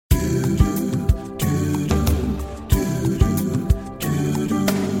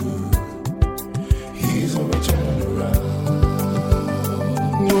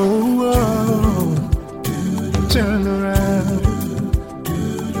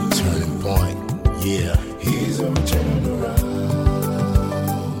Yeah, he's a turnaround.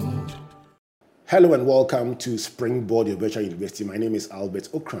 Hello and welcome to Springboard, your virtual university. My name is Albert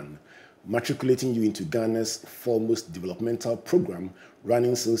Okran, matriculating you into Ghana's foremost developmental program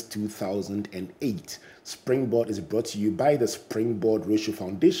running since 2008. Springboard is brought to you by the Springboard Ratio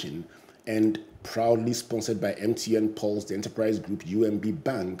Foundation and proudly sponsored by MTN Pulse, the Enterprise Group, UMB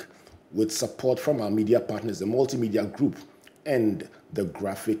Bank, with support from our media partners, the Multimedia Group and the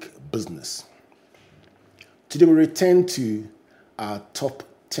Graphic Business. Today we return to our top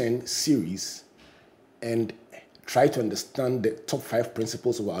 10 series and try to understand the top 5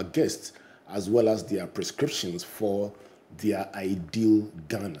 principles of our guests as well as their prescriptions for their ideal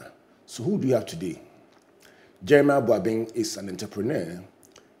Ghana. So who do you have today? Jeremiah Boabeng is an entrepreneur,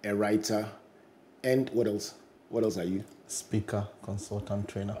 a writer, and what else? What else are you? Speaker, consultant,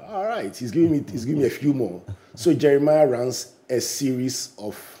 trainer. All right, he's giving me a few more. So Jeremiah runs a series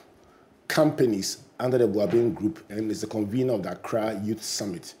of companies under the Boabeng Group and is the convener of the Accra Youth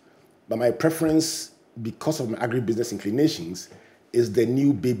Summit. But my preference, because of my agribusiness inclinations, is the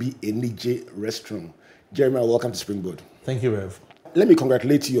new baby Enije restaurant. Jeremiah, welcome to Springboard. Thank you, Rev. Let me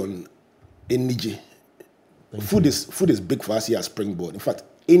congratulate you on Enije. Food is big for us here at Springboard. In fact,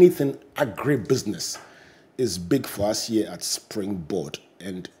 anything agribusiness is big for us here at Springboard.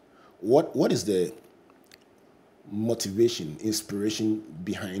 And what is the motivation, inspiration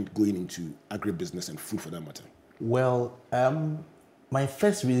behind going into agribusiness and food for that matter? Well, my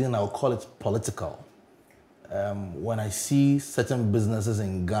first reason, I'll call it political. When I see certain businesses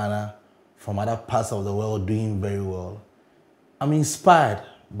in Ghana from other parts of the world doing very well, I'm inspired,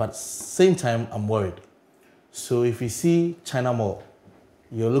 but at the same time, I'm worried. So if you see China Mall,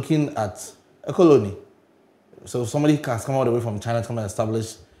 you're looking at a colony. So somebody can come all the way from China to come and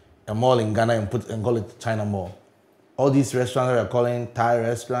establish a mall in Ghana and call it China Mall. All these restaurants that we're calling Thai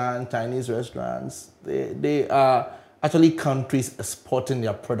restaurants, Chinese restaurants, they are actually countries exporting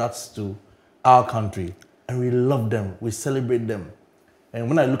their products to our country. And we love them, we celebrate them. And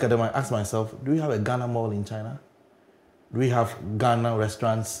when I look at them, I ask myself, do we have a Ghana Mall in China? Do we have Ghana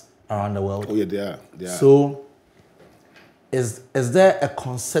restaurants around the world? Oh yeah, they are. So is there a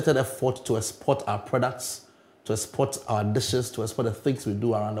concerted effort to export our products, to export our dishes, to export the things we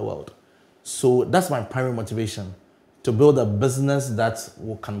do around the world? So that's my primary motivation, to build a business that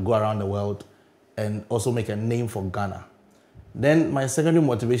can go around the world and also make a name for Ghana. Then my secondary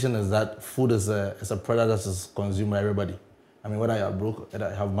motivation is that food is a product that is consumed by everybody. I mean, whether you're broke, whether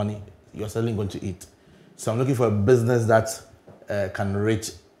you have money, you're certainly going to eat. So I'm looking for a business that that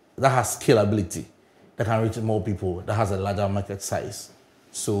has scalability, that can reach more people, that has a larger market size.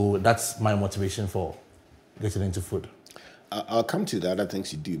 So that's my motivation for getting into food. I'll come to the other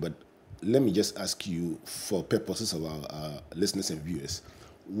things you do, but let me just ask you, for purposes of our listeners and viewers,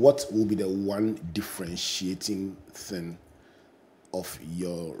 what will be the one differentiating thing of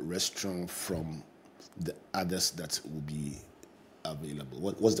your restaurant from the others that will be available?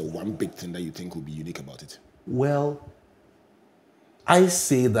 What's the one big thing that you think will be unique about it? Well, I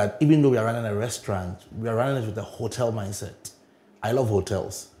say that even though we are running a restaurant, we are running it with a hotel mindset. I love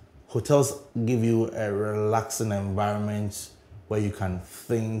hotels. Hotels give you a relaxing environment where you can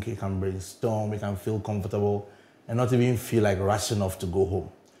think, you can brainstorm, you can feel comfortable, and not even feel like rushing off to go home.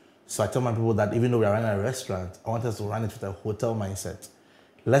 So I tell my people that even though we are running a restaurant, I want us to run it with a hotel mindset.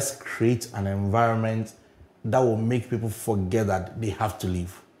 Let's create an environment that will make people forget that they have to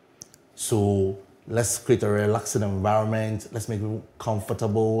leave. So let's create a relaxing environment. Let's make people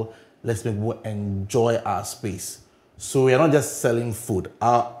comfortable. Let's make people enjoy our space. So we are not just selling food.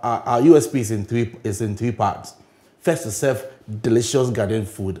 Our USP is in three parts. First, to serve delicious garden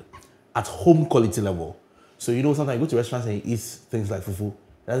food at home quality level. So sometimes you go to restaurants and you eat things like fufu. It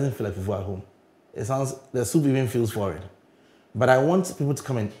doesn't feel like fufu at home. The soup even feels foreign. But I want people to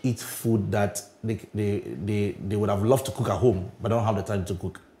come and eat food that they would have loved to cook at home, but don't have the time to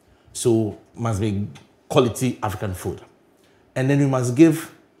cook. So must be quality African food. And then we must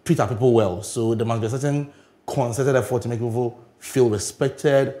treat our people well. So there must be a certain concerted effort to make people feel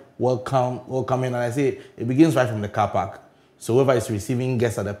respected, welcoming. And I say it begins right from the car park. So whoever is receiving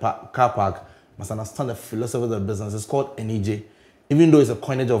guests at the car park must understand the philosophy of the business. It's called Enije. Even though it's a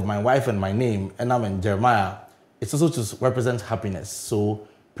coinage of my wife and my name, and I'm in Jeremiah, it's also to represent happiness. So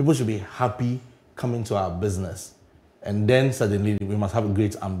people should be happy coming to our business. And then suddenly we must have a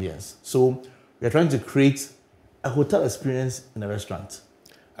great ambience. So we're trying to create a hotel experience in a restaurant.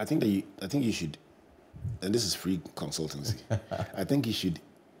 I think you should, and this is free consultancy, I think you should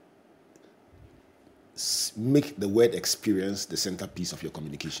make the word experience the centerpiece of your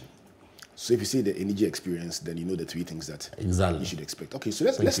communication. So if you say the energy experience, then you know the three things that exactly you should expect. Okay, so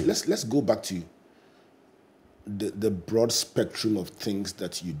let's go back to the broad spectrum of things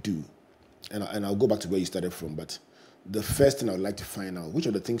that you do, and I'll go back to where you started from, but the first thing I would like to find out, which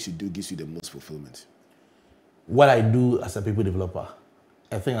of the things you do gives you the most fulfillment? What I do as a people developer,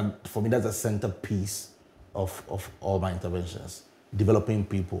 I think for me that's a centerpiece of all my interventions. Developing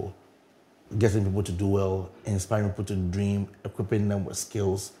people, getting people to do well, inspiring people to dream, equipping them with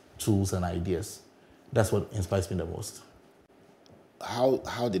skills, tools, and ideas. That's what inspires me the most.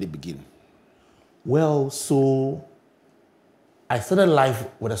 How did it begin? Well, so I started life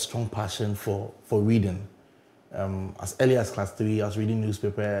with a strong passion for reading. As early as class 3, I was reading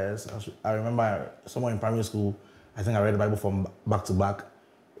newspapers. I remember somewhere in primary school, I think I read the Bible from back to back,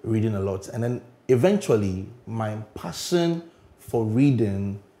 reading a lot. And then eventually, my passion for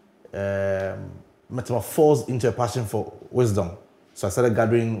reading metamorphosed into a passion for wisdom. So I started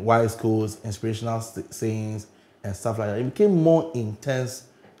gathering wise quotes, inspirational sayings, and stuff like that. It became more intense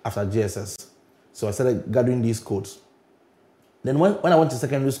after GSS. So I started gathering these quotes. Then when I went to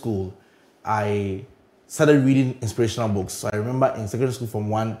secondary school, I started reading inspirational books. So I remember in secondary school from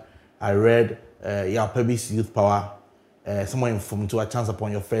 1, I read Yaw Pebi's Youth Power, somewhere from 2, A Chance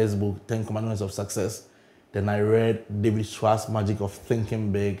Upon Your First Book, 10 Commandments of Success. Then I read David Schwartz's Magic of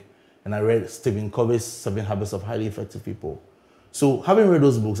Thinking Big, and I read Stephen Covey's 7 Habits of Highly Effective People. So having read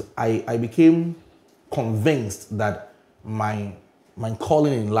those books, I became convinced that my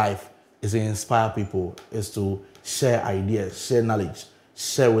calling in life is to inspire people, is to share ideas, share knowledge,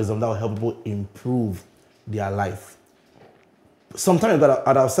 share wisdom that will help people improve their life. Sometimes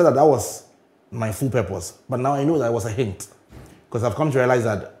I'd have said that was my full purpose, but now I know that was a hint, because I've come to realize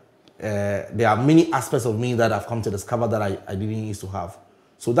that there are many aspects of me that I've come to discover that I didn't used to have.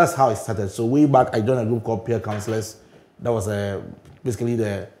 So that's how it started. So way back, I joined a group called Peer Counselors. That was basically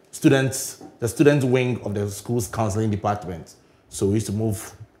the student wing of the school's counseling department. So we used to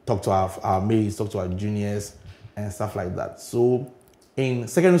talk to our mates, talk to our juniors, and stuff like that. So in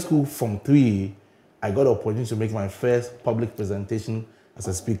secondary school from 3, I got the opportunity to make my first public presentation as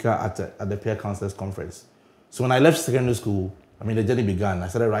a speaker at the Peer Counselors Conference. So when I left secondary school, the journey began. I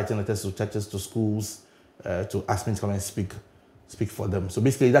started writing letters to churches, to schools, to ask me to come and speak for them. So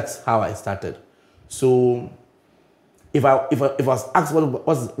basically, that's how I started. So if I was asked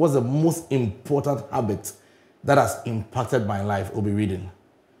what's the most important habit that has impacted my life, it will be reading.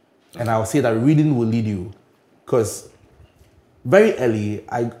 And I will say that reading will lead you, because very early,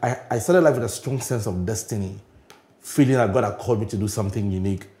 I started life with a strong sense of destiny, feeling that God had called me to do something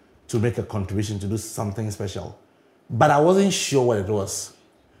unique, to make a contribution, to do something special. But I wasn't sure what it was.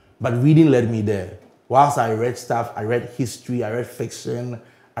 But reading led me there. Whilst I read stuff, I read history, I read fiction,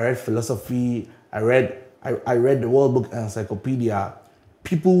 I read philosophy, I read the World Book Encyclopedia.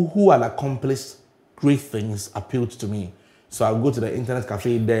 People who had accomplished great things appealed to me. So I would go to the internet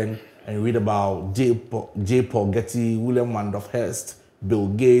cafe then and read about J. Paul Getty, William Randolph Hearst, Bill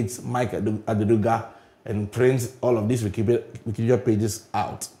Gates, Mike Adenuga, and print all of these Wikipedia pages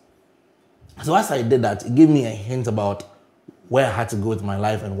out. So as I did that, it gave me a hint about where I had to go with my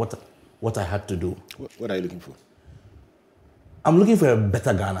life and what I had to do. What are you looking for? I'm looking for a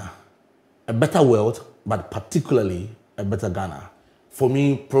better Ghana, a better world, but particularly a better Ghana. For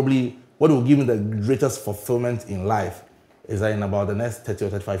me, probably what will give me the greatest fulfillment in life is that in about the next 30 or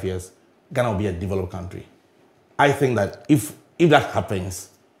 35 years, Ghana will be a developed country. I think that if that happens,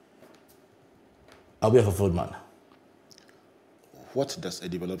 I'll be a fulfilled man. What does a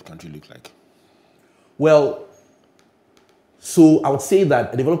developed country look like? Well, so I would say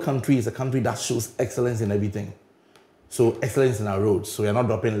that a developed country is a country that shows excellence in everything. So excellence in our roads. So we're not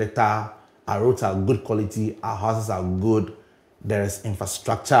dropping litter. Our roads are good quality. Our houses are good. There is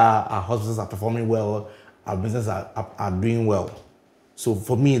infrastructure. Our hospitals are performing well. Our businesses are doing well. So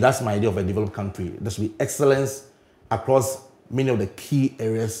for me, that's my idea of a developed country. There should be excellence across many of the key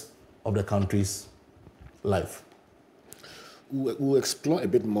areas of the country's life. We'll explore a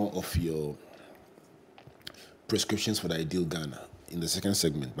bit more of your prescriptions for the ideal Ghana in the second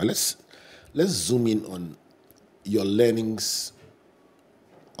segment. But let's zoom in on your learnings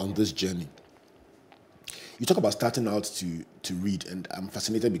on this journey. You talk about starting out to read, and I'm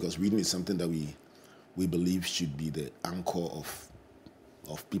fascinated because reading is something that we believe should be the anchor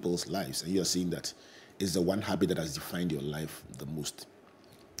of people's lives. And you're saying that it's the one habit that has defined your life the most.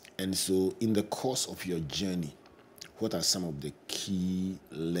 And so in the course of your journey, what are some of the key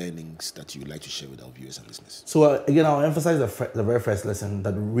learnings that you would like to share with our viewers and listeners? So again, I'll emphasize the very first lesson,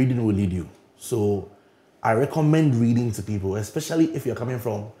 that reading will lead you. So I recommend reading to people, especially if you're coming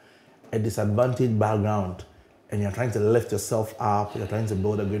from a disadvantaged background and you're trying to lift yourself up, you're trying to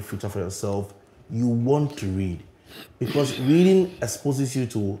build a great future for yourself. You want to read, because reading exposes you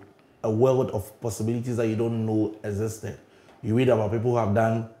to a world of possibilities that you don't know existed. You read about people who have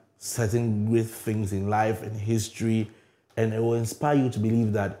done certain great things in life and history, and it will inspire you to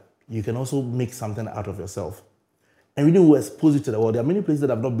believe that you can also make something out of yourself. And reading will expose you to the world. There are many places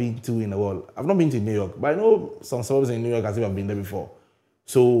that I've not been to in the world. I've not been to New York, but I know some suburbs in New York as if I've been there before.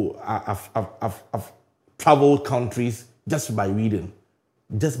 So I've traveled countries just by reading.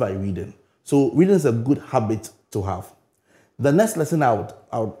 Just by reading. So reading is a good habit to have. The next lesson I would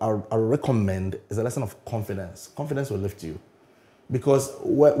recommend is a lesson of confidence. Confidence will lift you. Because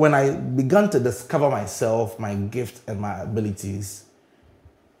when I began to discover myself, my gift and my abilities,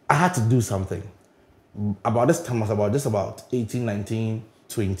 I had to do something. About this time, I was about 18, 19,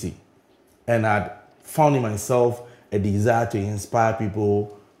 20. And I'd found in myself a desire to inspire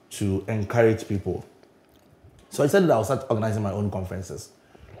people, to encourage people. So I decided that I would start organizing my own conferences.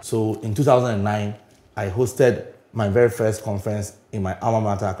 So in 2009, I hosted my very first conference in my alma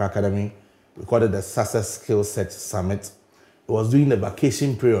mater, Accra Academy. We called it the Success Skill Set Summit. It was during the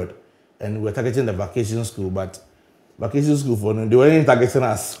vacation period, and we were targeting the vacation school, but vacation school they weren't targeting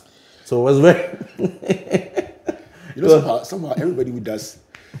us. So it was very... somehow everybody who does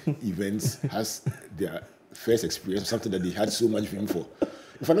events has their first experience, something that they had so much dream for.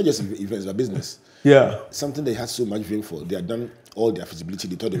 In fact, not just events, but business. Yeah. Something they had so much dream for. They had done all their feasibility.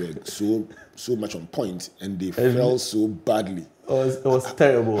 They thought they were so much on point, and they fell so badly. It was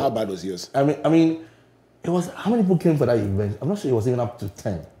terrible. How bad was yours? I mean, it was... How many people came for that event? I'm not sure it was even up to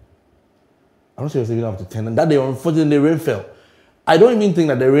 10. And that day, unfortunately, the rain fell. I don't even think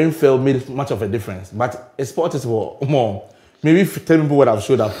that the rain fell made much of a difference. But a sport is more. Maybe 10 people would have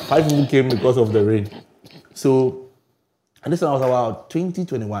showed up. 5 people came because of the rain. So, and this time I was about 20,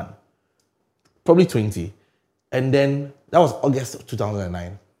 21. Probably 20. And then, that was August of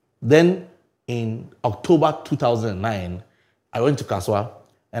 2009. Then, in October 2009, I went to Kaswa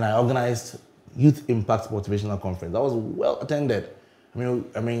and I organized Youth Impact Motivational Conference. That was well attended.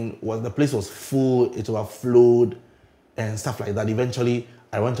 The place was full, it overflowed, and stuff like that. Eventually,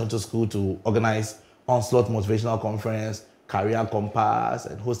 I went on to school to organize Onslaught Motivational Conference, Career Compass,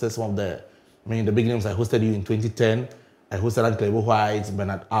 and hosted some of the big names. I hosted you in 2010. I hosted Anklebo White,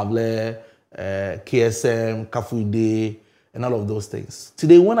 Bernard Avler, KSM, Kafuide, and all of those things.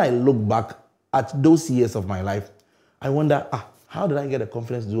 Today, when I look back at those years of my life, I wonder, how did I get the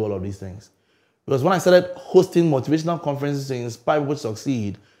confidence to do all of these things? Because when I started hosting motivational conferences to inspire people to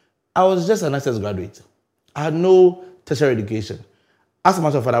succeed, I was just an SS graduate. I had no tertiary education. As a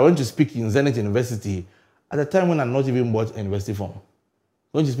matter of fact, I went to speak in Zenith University at a time when I had not even bought a university form.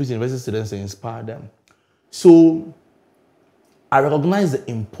 I went to speak to university students to inspire them. So I recognize the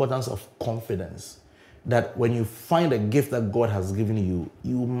importance of confidence, that when you find a gift that God has given you,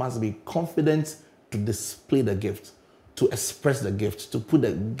 you must be confident to display the gift, to express the gift, to put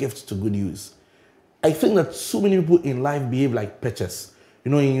the gift to good use. I think that so many people in life behave like pitchers.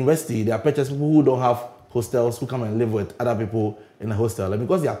 In university, there are pitchers, people who don't have hostels, who come and live with other people in a hostel. And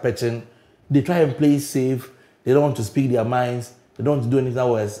because they are pitching, they try and play safe. They don't want to speak their minds. They don't want to do anything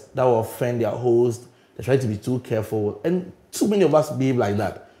that will offend their host. They try to be too careful. And too many of us behave like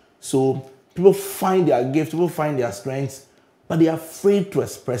that. So people find their gift, people find their strengths, but they are afraid to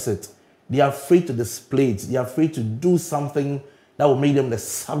express it. They are afraid to display it. They are afraid to do something that will make them the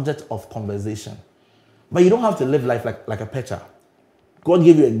subject of conversation. But you don't have to live life like a pitcher. God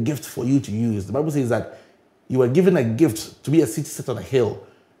gave you a gift for you to use. The Bible says that you were given a gift to be a city set on a hill,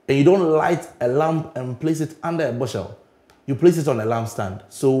 and you don't light a lamp and place it under a bushel. You place it on a lampstand.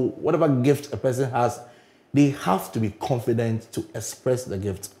 So whatever gift a person has, they have to be confident to express the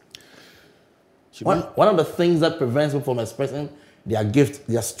gift. One of the things that prevents people from expressing their gift,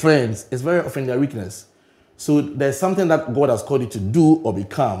 their strengths, is very often their weakness. So there's something that God has called you to do or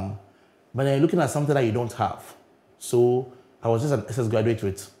become, but then you're looking at something that you don't have. So I was just an SS graduate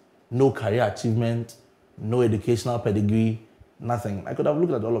with no career achievement, no educational pedigree, nothing. I could have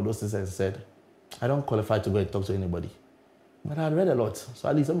looked at all of those things and said, I don't qualify to go and talk to anybody. But I had read a lot. So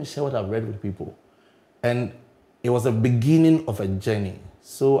at least let me share what I've read with people. And it was the beginning of a journey.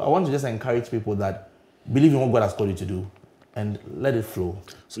 So I want to just encourage people that believe in what God has called you to do and let it flow.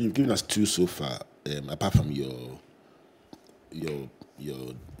 So you've given us two so far, apart from your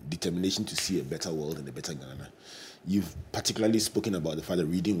determination to see a better world and a better Ghana. You've particularly spoken about the fact that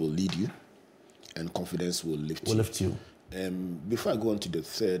reading will lead you and confidence will lift you. Before I go on to the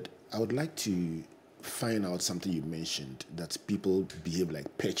third, I would like to find out something you mentioned, that people behave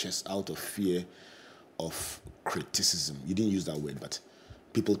like pitchers out of fear of criticism. You didn't use that word, but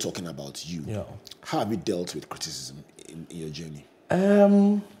people talking about you. Yeah. How have you dealt with criticism in your journey?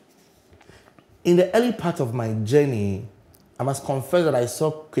 In the early part of my journey, I must confess that I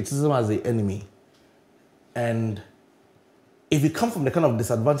saw criticism as the enemy. And if you come from the kind of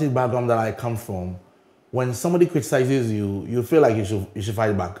disadvantaged background that I come from, when somebody criticizes you, you feel like you should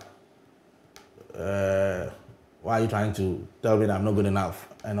fight back. Why are you trying to tell me that I'm not good enough?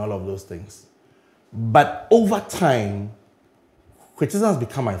 And all of those things. But over time, criticism has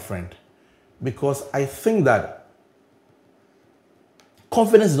become my friend. Because I think that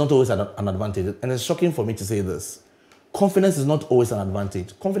confidence is not always an advantage. And it's shocking for me to say this. Confidence is not always an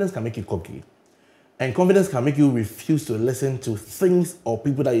advantage. Confidence can make you cocky. And confidence can make you refuse to listen to things or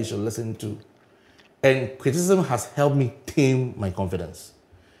people that you should listen to. And criticism has helped me tame my confidence,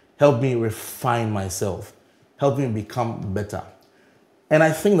 helped me refine myself, helped me become better. And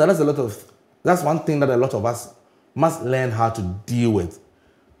I think that that's one thing that a lot of us must learn how to deal with.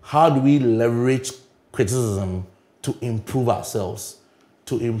 How do we leverage criticism to improve ourselves,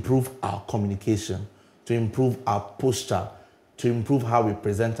 to improve our communication, to improve our posture, to improve how we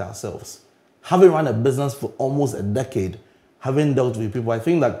present ourselves? Having run a business for almost a decade, having dealt with people, I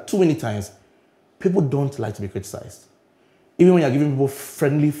think that too many times people don't like to be criticized. Even when you're giving people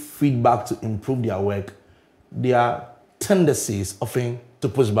friendly feedback to improve their work, their tendencies often to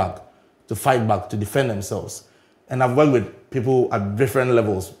push back, to fight back, to defend themselves. And I've worked with people at different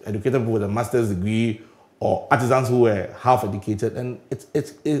levels, educated people with a master's degree or artisans who were half educated, and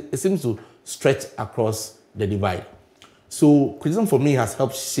it seems to stretch across the divide. So criticism for me has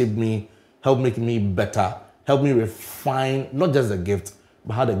helped shape me, helped make me better, helped me refine not just the gift,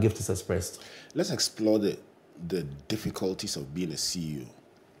 but how the gift is expressed. Let's explore the difficulties of being a CEO.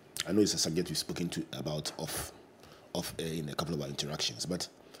 I know it's a subject we've spoken to about off air in a couple of our interactions, but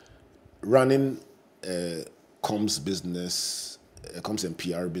running a comms business, a comms and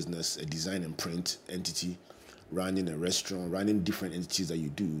PR business, a design and print entity, running a restaurant, running different entities that you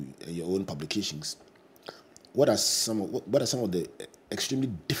do, and your own publications. What are some of the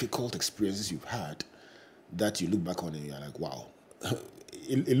extremely difficult experiences you've had that you look back on and you're like, wow,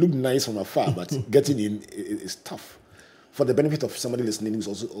 it looked nice from afar, but getting in is tough. For the benefit of somebody listening who's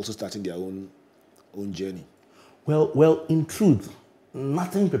also starting their own journey. Well, in truth,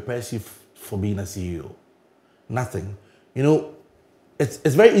 nothing prepares you for being a CEO. Nothing. You know,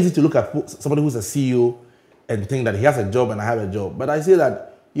 it's very easy to look at somebody who's a CEO and think that he has a job and I have a job. But I say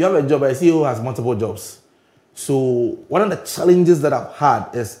that you have a job, but a CEO has multiple jobs. So one of the challenges that I've had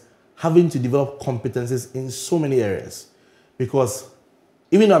is having to develop competencies in so many areas. Because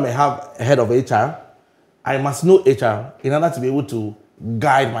even though I may have a head of HR, I must know HR in order to be able to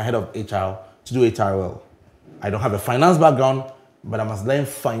guide my head of HR to do HR well. I don't have a finance background, but I must learn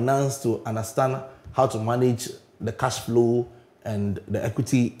finance to understand how to manage the cash flow and the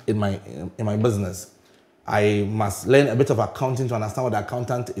equity in my business. I must learn a bit of accounting to understand what the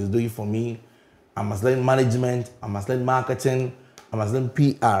accountant is doing for me. I must learn management. I must learn marketing. I must learn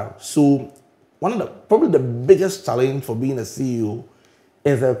PR. So probably the biggest challenge for being a CEO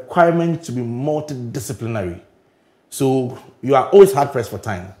is the requirement to be multidisciplinary. So you are always hard pressed for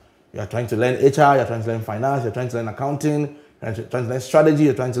time. You are trying to learn HR, you're trying to learn finance, you're trying to learn accounting, you're trying to learn strategy,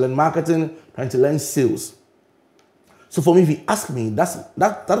 you're trying to learn marketing, trying to learn sales. So for me, if you ask me,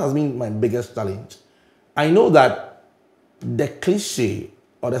 that has been my biggest challenge. I know that the cliche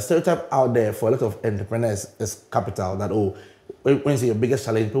or the stereotype out there for a lot of entrepreneurs is capital, that, when you say your biggest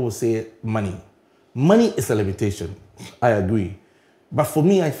challenge, people say money. Money is a limitation. I agree. But for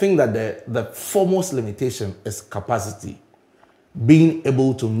me, I think that the foremost limitation is capacity. Being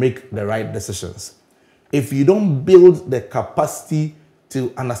able to make the right decisions. If you don't build the capacity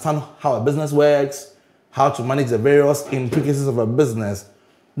to understand how a business works, how to manage the various intricacies of a business,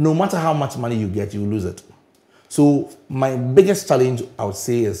 no matter how much money you get, you lose it. So my biggest challenge, I would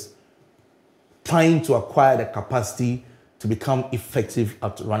say, is trying to acquire the capacity to become effective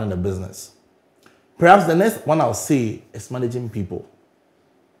at running a business. Perhaps the next one I'll say is managing people.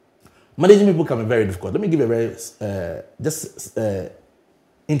 Managing people can be very difficult. Let me give a very interesting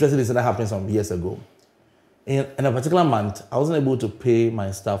incident that happened some years ago. In a particular month, I wasn't able to pay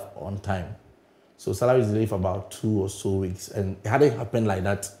my staff on time. So salary is delayed for about 2 or so weeks. And it hadn't happened like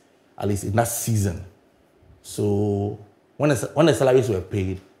that, at least in that season. So when the salaries were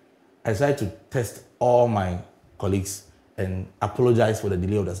paid, I decided to test all my colleagues and apologize for the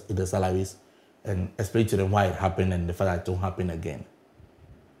delay of the salaries and explain to them why it happened and the fact that it won't happen again.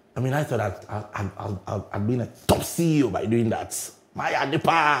 I mean, I thought I'd been a top CEO by doing that. My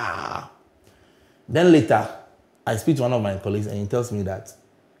Adepa. Then later, I speak to one of my colleagues and he tells me that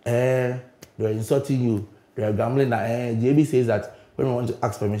they're insulting you. They're gambling that JB says that when we want to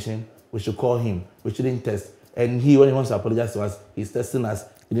ask permission, we should call him. We shouldn't test. And when he wants to apologize to us, he's testing us.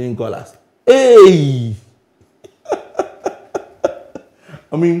 He didn't call us. Hey!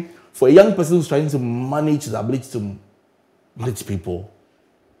 I mean, for a young person who's trying to manage the ability to manage people,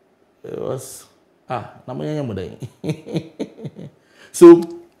 it was,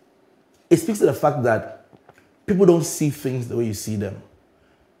 so it speaks to the fact that people don't see things the way you see them.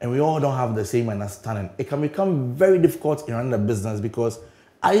 And we all don't have the same understanding. It can become very difficult in running a business because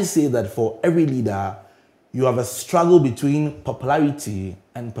I say that for every leader, you have a struggle between popularity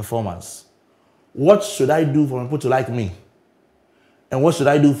and performance. What should I do for people to like me? And what should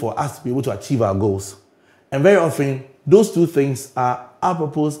I do for us to be able to achieve our goals? And very often, those two things are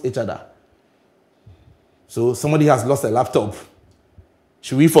opposite each other. So somebody has lost a laptop.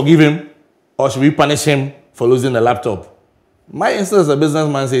 Should we forgive him or should we punish him for losing the laptop? My instinct as a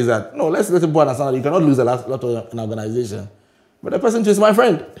businessman says that, no, let's let people understand that you cannot lose a laptop in an organization. But the person is my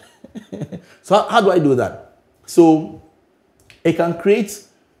friend. So how do I do that? So it can create,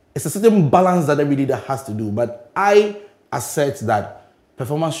 it's a certain balance that every leader has to do. But I assert that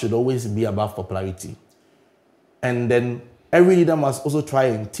performance should always be above popularity. And then every leader must also try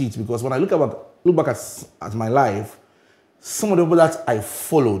and teach, because when I look back at my life, some of the people that I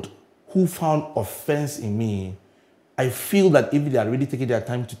followed who found offense in me, I feel that if they had really taken their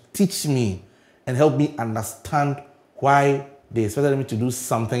time to teach me and help me understand why they expected me to do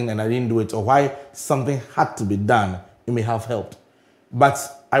something and I didn't do it, or why something had to be done, it may have helped.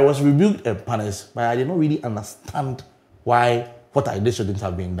 But I was rebuked and punished, but I did not really understand why what I did shouldn't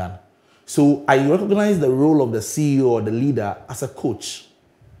have been done. So I recognize the role of the CEO or the leader as a coach,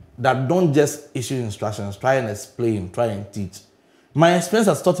 that don't just issue instructions, try and explain, try and teach. My experience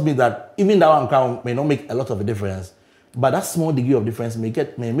has taught me that even that one count may not make a lot of a difference, but that small degree of difference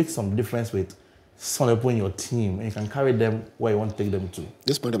may make some difference with some people in your team, and you can carry them where you want to take them to.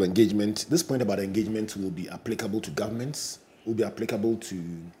 This point about engagement will be applicable to governments, will be applicable to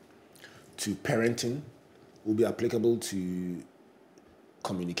parenting, will be applicable to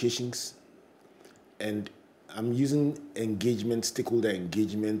communications. And I'm using engagement, stakeholder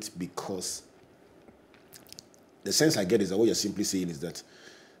engagement, because the sense I get is that what you're simply saying is that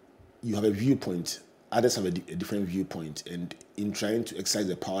you have a viewpoint, others have a different viewpoint, and in trying to exercise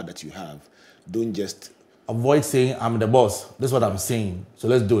the power that you have, don't just avoid saying I'm the boss. That's what I'm saying. So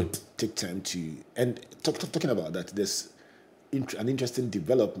let's do it. Take time to, and talking about that, there's an interesting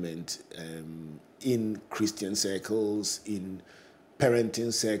development in Christian circles, in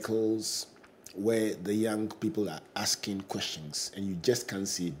parenting circles, where the young people are asking questions, and you just can't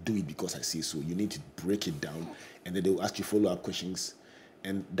say, do it because I say so. You need to break it down, and then they will ask you follow-up questions.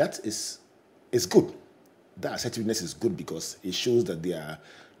 And that is good. That assertiveness is good because it shows that they are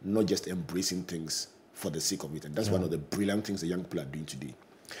not just embracing things for the sake of it. And that's one of the brilliant things the young people are doing today.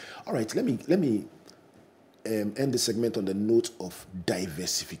 All right, let me end the segment on the note of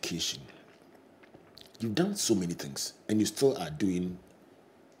diversification. You've done so many things, and you still are doing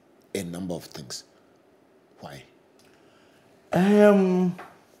a number of things. Why?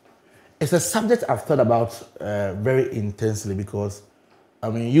 It's a subject I've thought about very intensely, because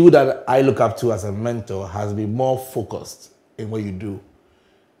you that I look up to as a mentor has been more focused in what you do.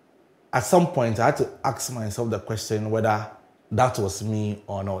 At some point, I had to ask myself the question whether that was me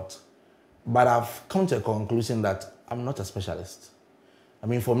or not. But I've come to a conclusion that I'm not a specialist.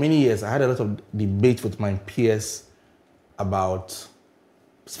 For many years, I had a lot of debate with my peers about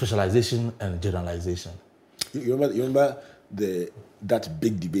specialization and generalization. You remember that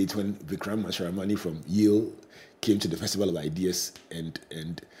big debate when Vikram Masharamani from Yale came to the Festival of Ideas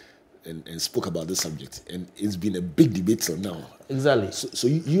and spoke about this subject, and it's been a big debate till now. Exactly. So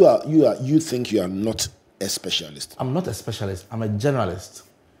you think you are not a specialist? I'm not a specialist. I'm a generalist.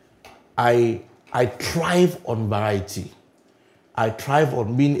 I thrive on variety. I thrive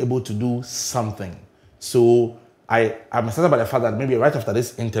on being able to do something. So I'm excited about the fact that maybe right after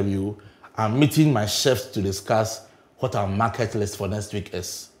this interview, I'm meeting my chefs to discuss what our market list for next week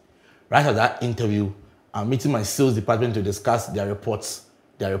is. Right after that interview, I'm meeting my sales department to discuss their reports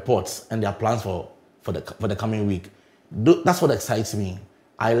and their plans for the coming week. That's what excites me.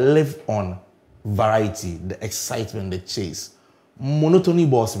 I live on variety, the excitement, the chase. Monotony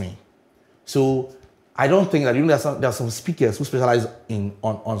bores me. So I don't think that there are some speakers who specialize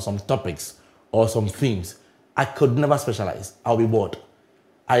on some topics or some themes. I could never specialize. I'll be bored.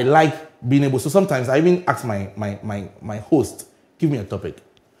 I like being able. So sometimes I even ask my host, give me a topic.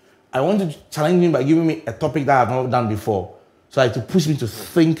 I want to challenge him by giving me a topic that I've never done before. So I to push me to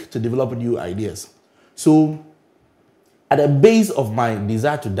think, to develop new ideas. So at the base of my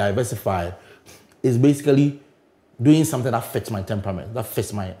desire to diversify is basically doing something that fits my temperament, that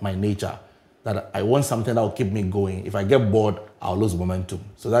fits my nature, that I want something that will keep me going. If I get bored, I'll lose momentum.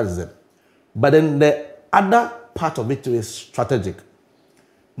 So that is it. But then the other part of it too is strategic.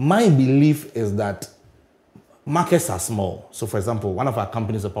 My belief is that markets are small. So, for example, one of our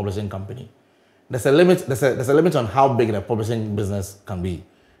companies, a publishing company, there's a limit. There's a limit on how big the publishing business can be.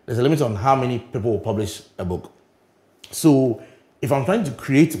 There's a limit on how many people will publish a book. So, if I'm trying to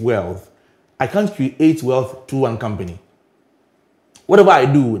create wealth, I can't create wealth through one company. Whatever I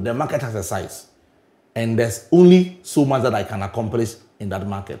do, the market has a size, and there's only so much that I can accomplish in that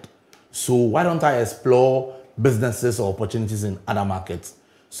market. So, why don't I explore businesses or opportunities in other markets?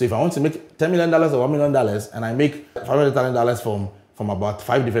 So if I want to make $10 million or $1 million and I make $500,000 from about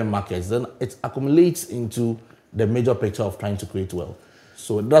 5 different markets, then it accumulates into the major picture of trying to create wealth.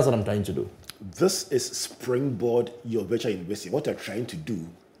 So that's what I'm trying to do. This is Springboard, your virtual university. What I'm trying to do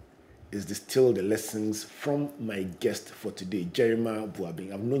is distill the lessons from my guest for today, Jeremiah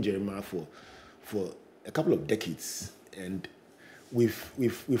Boabeng. I've known Jeremiah for a couple of decades, and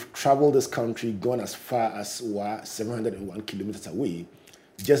we've traveled this country, gone as far as 701 kilometers away,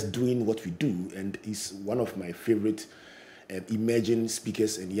 just doing what we do, and he's one of my favorite emerging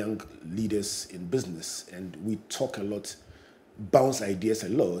speakers and young leaders in business. And we talk a lot, bounce ideas a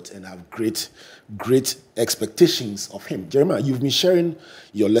lot, and have great expectations of him. Jeremiah, you've been sharing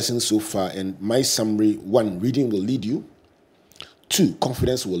your lessons so far, and my summary: 1, reading will lead you. 2,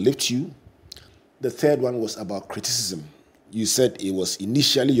 confidence will lift you. The third one was about criticism. You said it was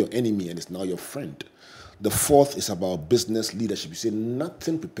initially your enemy and it's now your friend. The fourth is about business leadership. You say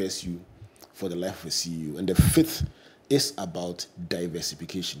nothing prepares you for the life of a CEO. And the fifth is about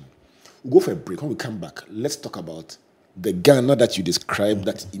diversification. We'll go for a break. When we come back, let's talk about the Ghana that you described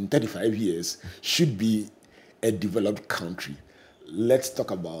that in 35 years should be a developed country. Let's talk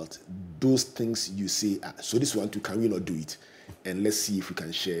about those things you say, so this one too, can we not do it? And let's see if we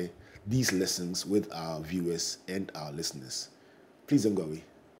can share these lessons with our viewers and our listeners. Please don't go away.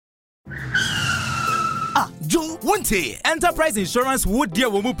 Joe, one day, Enterprise Insurance would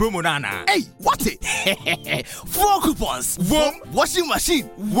deal with promo nana. Hey, what it? 4 coupons. Wom, washing machine.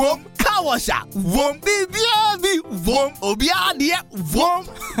 Wom, car washer. Wom, baby, wom, obiadia.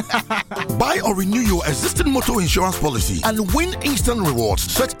 Wom. Buy or renew your existing motor insurance policy and win instant rewards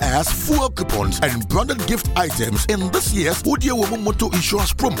such as fuel coupons and branded gift items in this year's Udia Womo Motor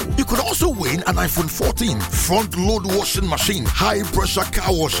Insurance promo. You could also win an iPhone 14, front load washing machine, high pressure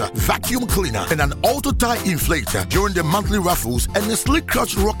car washer, vacuum cleaner, and an auto tie inflator during the monthly raffles and a Slick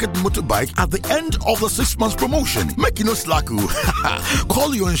Clutch Rocket motorbike at the end of the 6 months promotion. Make no slacku.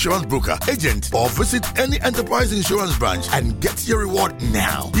 Call your insurance broker, agent, or visit any Enterprise Insurance branch and get your reward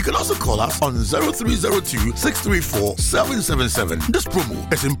now. You can also call us on 0302 634 777. This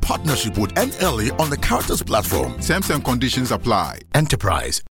promo is in partnership with NLA on the Characters platform. Terms and conditions apply.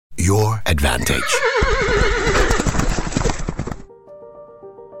 Enterprise, your advantage.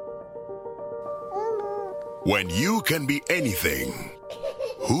 When you can be anything,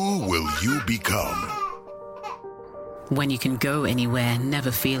 who will you become? When you can go anywhere and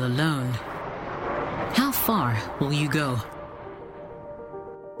never feel alone, how far will you go?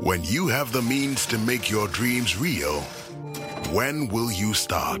 When you have the means to make your dreams real, when will you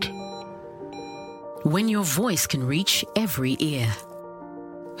start? When your voice can reach every ear,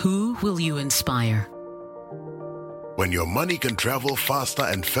 who will you inspire? When your money can travel faster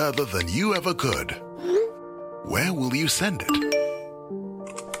and further than you ever could, where will you send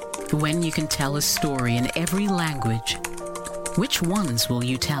it? When you can tell a story in every language, which ones will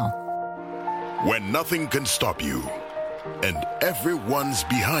you tell? When nothing can stop you, and everyone's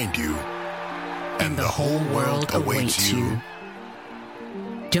behind you, and the whole world awaits you.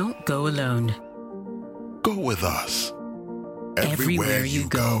 Don't go alone. Go with us. Everywhere you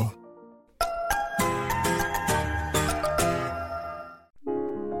go.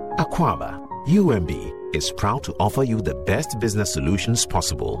 Aquaba, UMB, is proud to offer you the best business solutions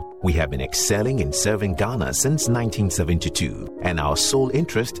possible. We have been excelling in serving Ghana since 1972, and our sole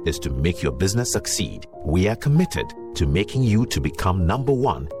interest is to make your business succeed. We are committed to making you to become number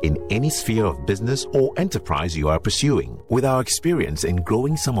one in any sphere of business or enterprise you are pursuing. With our experience in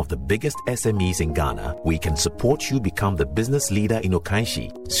growing some of the biggest SMEs in Ghana, we can support you become the business leader in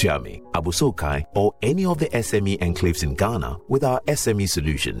Okanshi, Siame, Abusokai, or any of the SME enclaves in Ghana with our SME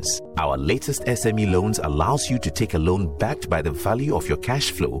solutions. Our latest SME loans allows you to take a loan backed by the value of your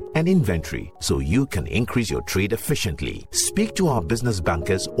cash flow and inventory so you can increase your trade efficiently. Speak to our business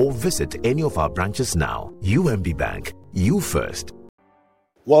bankers or visit any of our branches now. UMB Bank, you first.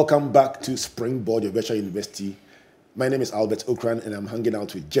 Welcome back to Springboard, your virtual university. My name is Albert Okran, and I'm hanging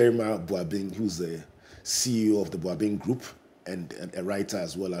out with Jeremiah Boabeng, who's the CEO of the Boabeng Group and a writer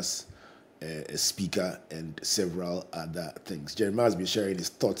as well as a speaker and several other things. Jeremiah has been sharing his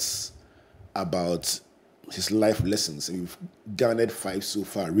thoughts about his life lessons. And we've garnered 5 so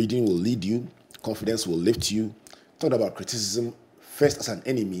far. Reading will lead you, confidence will lift you. Talked about criticism, first as an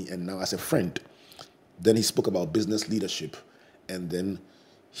enemy and now as a friend. Then he spoke about business leadership, and then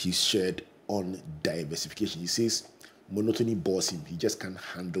he shared on diversification. He says monotony bores him. He just can't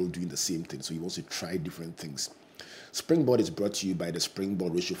handle doing the same thing, so he wants to try different things. Springboard is brought to you by the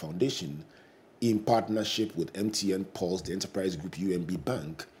Springboard Ratio Foundation in partnership with MTN Pulse, the Enterprise Group, UMB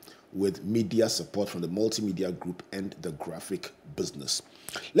Bank, with media support from the Multimedia Group and the Graphic Business.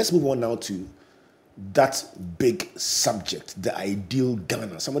 Let's move on now to that big subject, the ideal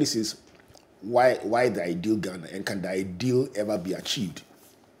Ghana. Somebody says, why the ideal Ghana, and can the ideal ever be achieved?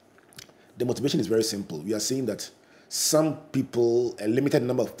 The motivation is very simple. We are saying that some people, a limited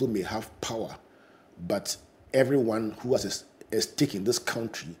number of people may have power, but everyone who has a stake in this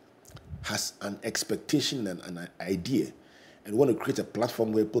country has an expectation and an idea, and we want to create a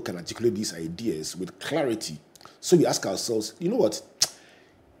platform where people can articulate these ideas with clarity. So we ask ourselves, you know what?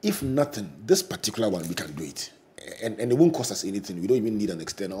 If nothing, this particular one, we can do it. And it won't cost us anything. We don't even need an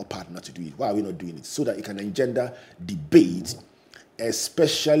external partner to do it. Why are we not doing it? So that it can engender debate,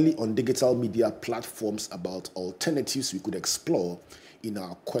 especially on digital media platforms, about alternatives we could explore in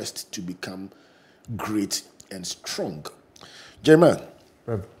our quest to become great and strong. Jeremiah,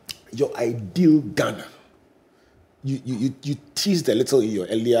 your ideal Ghana. You teased a little in your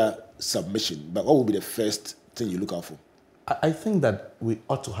earlier submission, but what would be the first thing you look out for? I think that we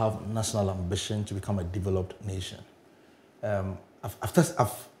ought to have national ambition to become a developed nation.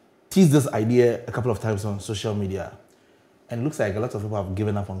 I've teased this idea a couple of times on social media, and it looks like a lot of people have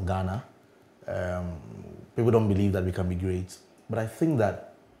given up on Ghana. People don't believe that we can be great. But I think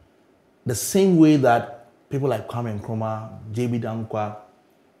that the same way that people like Kwame Nkrumah, J.B. Dankwa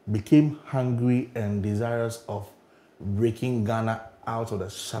became hungry and desirous of breaking Ghana out of the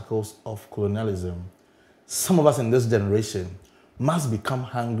shackles of colonialism, some of us in this generation must become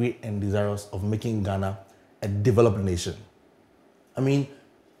hungry and desirous of making Ghana a developed nation. I mean,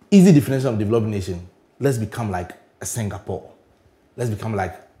 easy definition of developed nation, let's become like a Singapore. Let's become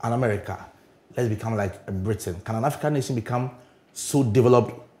like an America. Let's become like a Britain. Can an African nation become so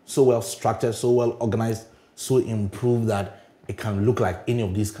developed, so well structured, so well organized, so improved that it can look like any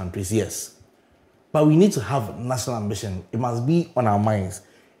of these countries? Yes. But we need to have national ambition. It must be on our minds.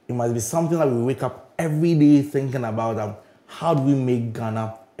 It must be something that we wake up every day thinking about. How do we make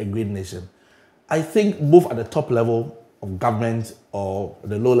Ghana a great nation? I think both at the top level of government or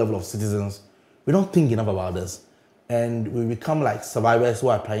the low level of citizens, we don't think enough about this. And we become like survivors who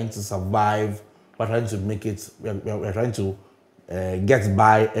are trying to survive, we're trying to make it, we're trying to get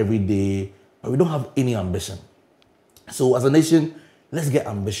by every day, but we don't have any ambition. So as a nation, let's get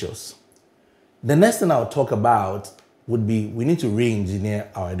ambitious. The next thing I'll talk about would be we need to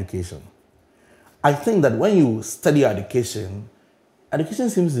re-engineer our education. I think that when you study education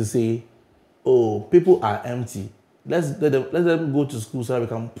seems to say, oh, people are empty. Let them go to school so that we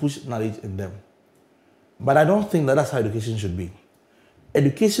can push knowledge in them. But I don't think that that's how education should be.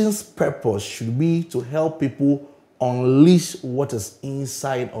 Education's purpose should be to help people unleash what is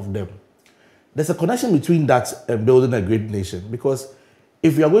inside of them. There's a connection between that and building a great nation, because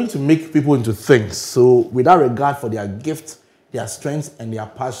if we are going to make people into things, so without regard for their gifts, their strengths, and their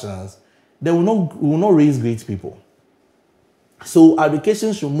passions, we will not raise great people. So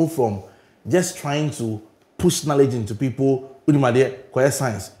education should move from just trying to push knowledge into people,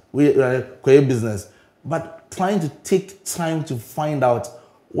 science, business, but trying to take time to find out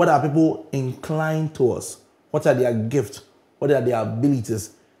what are people inclined towards, what are their gifts, what are their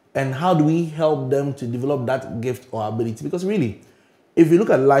abilities, and how do we help them to develop that gift or ability? Because really, if you look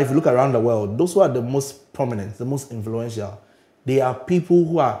at life, you look around the world, those who are the most prominent, the most influential, they are people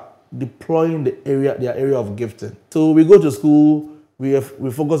who are deploying their area of gifting. So we go to school, we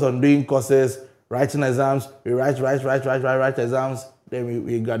focus on doing courses, writing exams, we write exams, then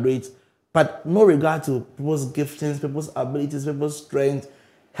we graduate. But no regard to people's giftings, people's abilities, people's strengths,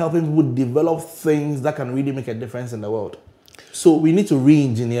 helping people develop things that can really make a difference in the world. So we need to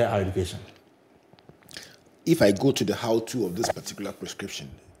re-engineer our education. If I go to the how-to of this particular prescription,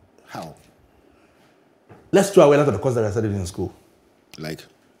 how? Let's throw away a lot of the courses that I studied in school. Like?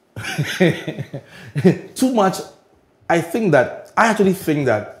 Too much. I actually think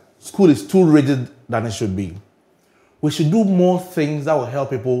that school is too rigid than it should be. We should do more things that will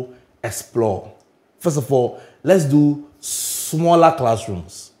help people explore. First of all, let's do smaller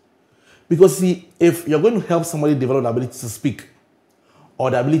classrooms. Because see, if you're going to help somebody develop the ability to speak, or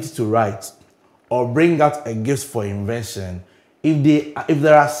the ability to write, or bring out a gift for invention, if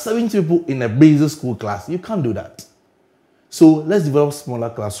there are 70 people in a basic school class, you can't do that. So let's develop smaller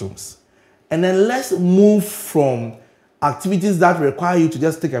classrooms. And then let's move from activities that require you to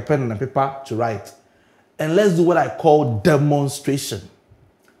just take a pen and a paper to write. And let's do what I call demonstration.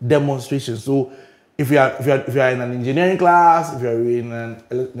 Demonstration. So if you are in an engineering class, if you are in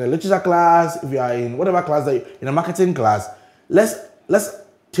a literature class, if you are in whatever class in a marketing class, let's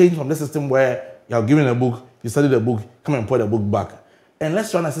change from the system where you are given a book, you study the book, come and put the book back. And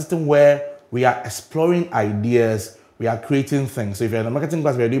let's run a system where we are exploring ideas, we are creating things. So if you're in a marketing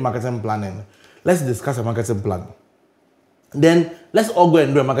class, we are doing marketing planning. Let's discuss a marketing plan. Then let's all go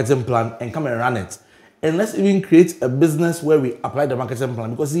and do a marketing plan and come and run it. And let's even create a business where we apply the marketing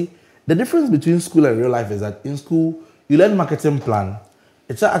plan. Because see, the difference between school and real life is that in school, you learn marketing plan.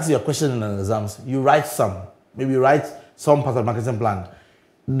 It just asks you a question in an exams. You write some. Maybe you write some part of the marketing plan.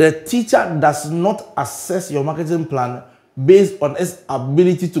 The teacher does not assess your marketing plan based on its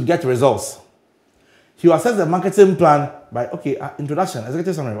ability to get results. He will assess the marketing plan by, introduction,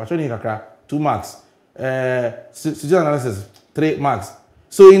 executive summary, 2 marks. Strategic analysis, 3 marks.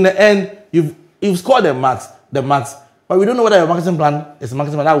 So in the end, you've scored the marks, but we don't know whether your marketing plan is a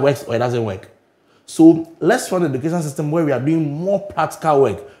marketing plan that works or it doesn't work. So let's run an education system where we are doing more practical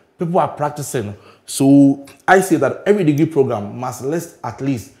work. People are practicing. So I say that every degree program must list at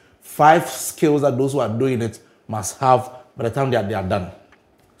least 5 skills that those who are doing it must have by the time they are done.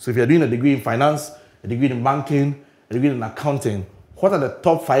 So if you're doing a degree in finance, a degree in banking, a degree in accounting, what are the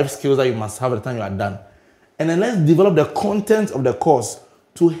top 5 skills that you must have by the time you are done? And then let's develop the content of the course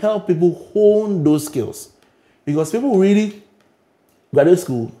to help people hone those skills. Because people really graduate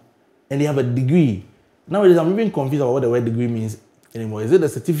school and they have a degree. Nowadays, I'm even confused about what the word degree means anymore. Is it the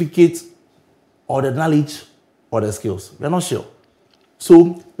certificate or the knowledge or the skills? We're not sure.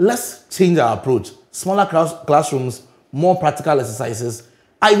 So let's change our approach. Smaller classrooms, more practical exercises.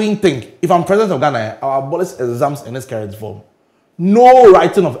 I even think, if I'm president of Ghana, I'll abolish exams in this current form. No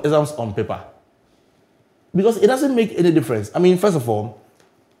writing of exams on paper. Because it doesn't make any difference. I mean, first of all,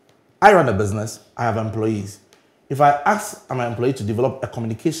 I run a business, I have employees. If I ask my employee to develop a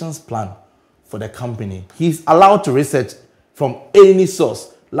communications plan for the company, he's allowed to research from any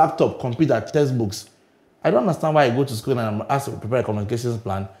source, laptop, computer, textbooks. I don't understand why I go to school and I'm asked to prepare a communications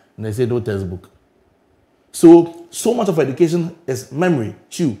plan and they say no textbook. So much of education is memory,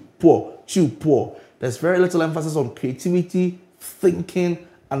 chew, pour. There's very little emphasis on creativity, thinking,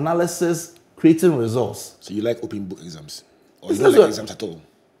 analysis, creating results. So you like open book exams? Or you don't like exams at all?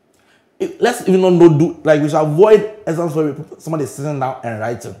 Let's even not we should avoid exams where somebody is sitting down and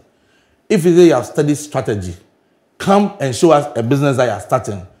writing. If you say you have studied strategy, come and show us a business that you are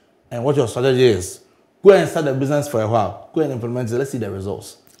starting and what your strategy is. Go and start the business for a while. Go and implement it. Let's see the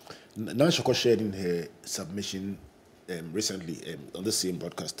results. Nana Shoko shared in her submission recently on the same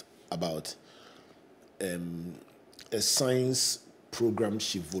broadcast about a science program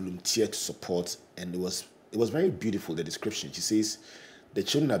she volunteered to support, and it was very beautiful, the description. She says the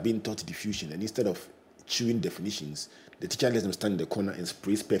children are being taught diffusion, and instead of chewing definitions, the teacher lets them stand in the corner and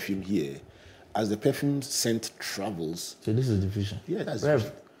sprays perfume here. As the perfume scent travels. So this is diffusion. Yeah, that's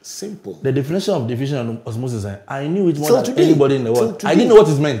simple. The definition of diffusion and osmosis, I knew it more than anybody in the world. I didn't know what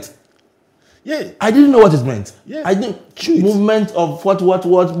it meant. Yeah. I didn't know what it meant. Yeah. I didn't movement of what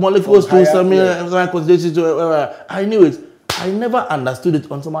molecules to concentration to I knew it. I never understood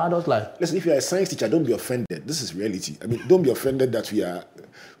it until my adult life. Listen, if you're a science teacher, don't be offended. This is reality. I mean, don't be offended that we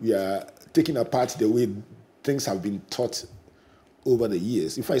are taking apart the way things have been taught over the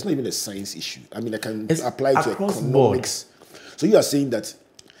years. In fact, it's not even a science issue. I mean, I can apply to economics. Board. So you are saying that,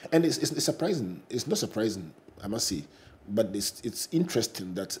 and it's surprising. It's not surprising, I must say, but it's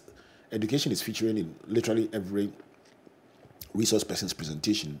interesting that education is featuring in literally every resource person's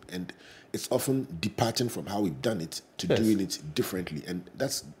presentation, and it's often departing from how we've done it to doing it differently, and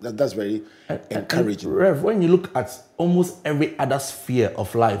that's very encouraging. And Rev, when you look at almost every other sphere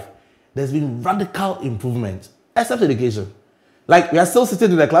of life, there's been radical improvement, except education. Like, we are still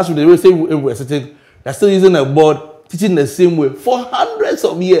sitting in the classroom the same way we're sitting. They're still using a board, teaching the same way for hundreds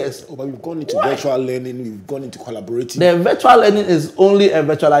of years. Oh, but we've gone into virtual learning, we've gone into collaborating. The virtual learning is only a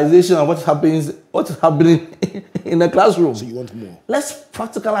virtualization of what is happening in the classroom. So you want more? Let's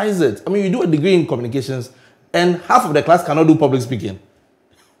practicalize it. I mean, you do a degree in communications and half of the class cannot do public speaking.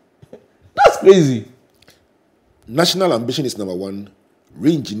 That's crazy. National ambition is number 1.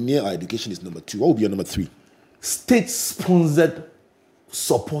 Re-engineer our education is number 2. What would be your number 3? State-sponsored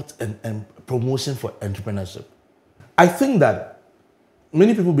support and promotion for entrepreneurship. I think that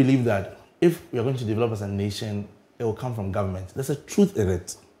many people believe that if we are going to develop as a nation, it will come from government. There's a truth in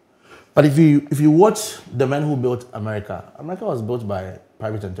it. But if you watch the men who built America, America was built by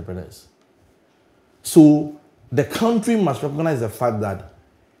private entrepreneurs. So the country must recognize the fact that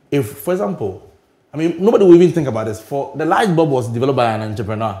if, for example, I mean, nobody will even think about this. For the light bulb was developed by an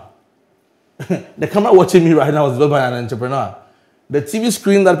entrepreneur. The camera watching me right now was developed by an entrepreneur. The TV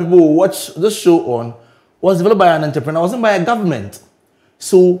screen that people will watch this show on was developed by an entrepreneur, it wasn't by a government.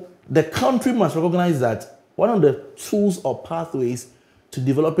 So the country must recognize that one of the tools or pathways to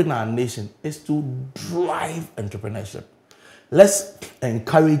developing our nation is to drive entrepreneurship. Let's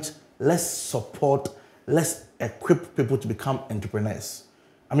encourage, let's support, let's equip people to become entrepreneurs.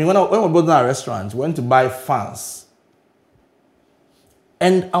 I mean, when we built our restaurant, we went to buy fans.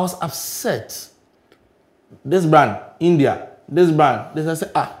 And I was upset. This brand, India, this brand, this. I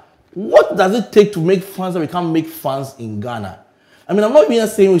said, what does it take to make fans that we can't make fans in Ghana? I mean, I'm not even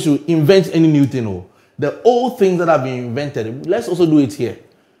saying we should invent any new thing. No. The old things that have been invented, let's also do it here.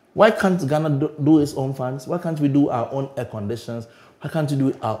 Why can't Ghana do its own fans? Why can't we do our own air conditioners? Why can't we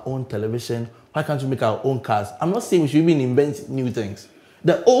do our own television? Why can't we make our own cars? I'm not saying we should even invent new things.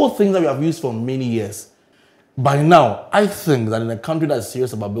 The old things that we have used for many years. By now, I think that in a country that's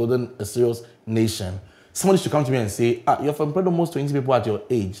serious about building a serious nation, somebody should come to me and say, you've employed almost 20 people at your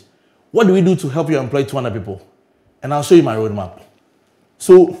age. What do we do to help you employ 200 people? And I'll show you my roadmap.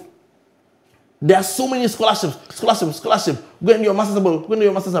 So, there are so many scholarships. Go and do your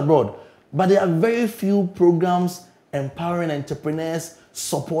masters abroad. But there are very few programs empowering entrepreneurs,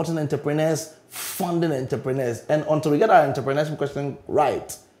 supporting entrepreneurs, funding entrepreneurs. And until we get our entrepreneurship question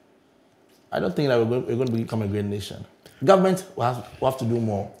right, I don't think that we're going to become a great nation. Government will have to do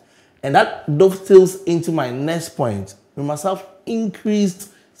more. And that dovetails into my next point. We must have increased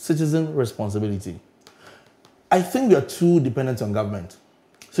citizen responsibility. I think we are too dependent on government.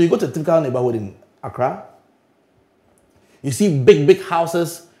 So you go to a typical neighborhood in Accra, you see big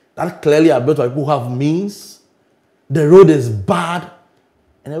houses that clearly are built by people who have means. The road is bad,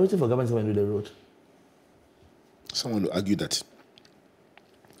 and they're waiting for government to come and do the road. Someone will argue that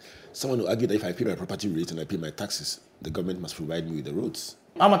if I pay my property rate and I pay my taxes, the government must provide me with the roads.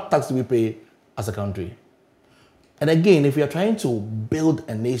 How much tax do we pay as a country? And again, if we are trying to build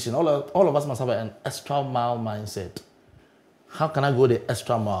a nation, all of us must have an extra mile mindset. How can I go the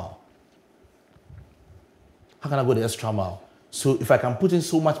extra mile? How can I go the extra mile? So if I can put in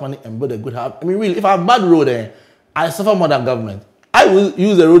so much money and build a good house, I mean, really, if I have a bad road, I suffer more than government. I will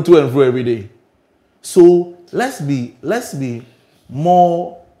use the road to and fro every day. So let's be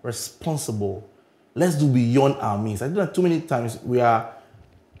more responsible. Let's do beyond our means. I think that too many times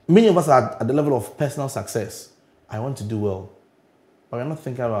many of us are at the level of personal success. I want to do well, but we're not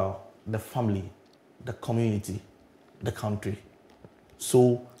thinking about the family, the community, the country.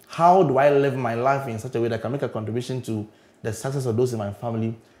 So how do I live my life in such a way that I can make a contribution to the success of those in my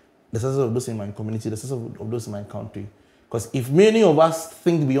family, the success of those in my community, the success of those in my country? Because if many of us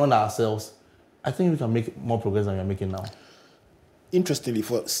think beyond ourselves, I think we can make more progress than we are making now. Interestingly,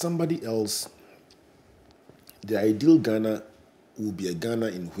 for somebody else, the ideal Ghana will be a Ghana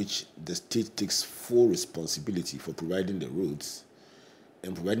in which the state takes full responsibility for providing the roads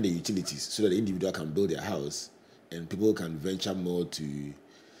and providing the utilities so that the individual can build their house and people can venture more to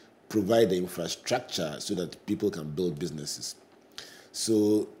provide the infrastructure so that people can build businesses.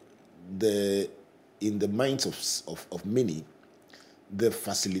 So in the minds of many, the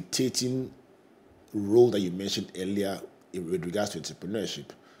facilitating role that you mentioned earlier with regards to entrepreneurship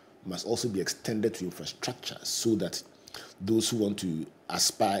must also be extended to infrastructure so that those who want to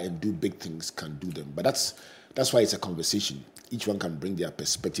aspire and do big things can do them. But that's why it's a conversation. Each one can bring their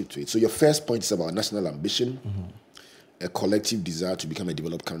perspective to it. So your first point is about national ambition, a collective desire to become a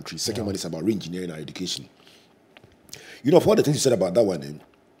developed country. Second one is about re-engineering our education. You know, of all the things you said about that one,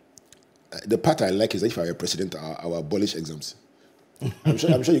 the part I like is that if I were president, I'll abolish exams. I'm sure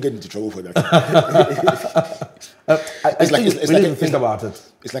you get into trouble for that. Think about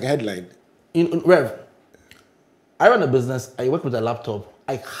it. It's like a headline. Rev, I run a business. I work with a laptop.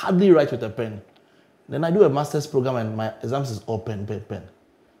 I hardly write with a pen. Then I do a master's program and my exams is all pen.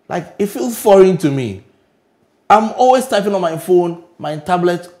 Like, it feels foreign to me. I'm always typing on my phone, my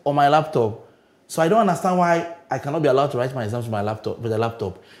tablet, or my laptop. So I don't understand why I cannot be allowed to write my exams with a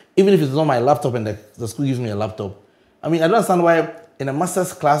laptop. Even if it's not my laptop and the school gives me a laptop. I mean, I don't understand why in a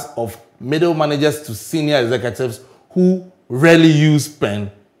master's class of middle managers to senior executives who rarely use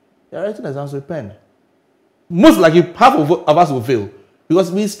pen, they're writing exams with pen. Most likely, half of us will fail. Because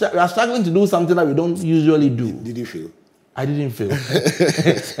we are struggling to do something that we don't usually do. Did you fail? I didn't fail.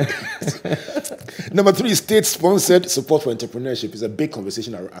 Number 3, state-sponsored support for entrepreneurship is a big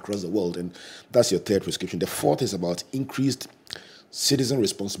conversation across the world, and that's your third prescription. The fourth is about increased citizen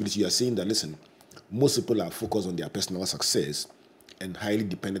responsibility. You are saying that, listen, most people are focused on their personal success and highly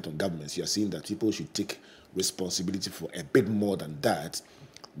dependent on governments. You are saying that people should take responsibility for a bit more than that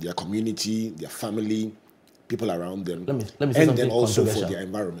their community, their family, people around them, let me say and something then also for controversial. their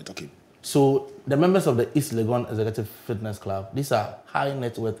environment. Okay. So the members of the East Legon Executive Fitness Club, these are high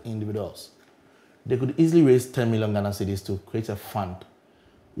net worth individuals. They could easily raise 10 million Ghana cedis to create a fund.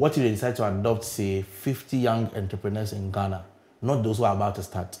 What if they decide to adopt, say, 50 young entrepreneurs in Ghana, not those who are about to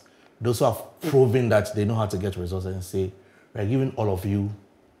start, those who have proven that they know how to get resources, and say, we're giving all of you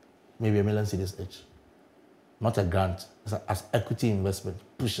maybe $1 million cedis each. Not a grant, as equity investment,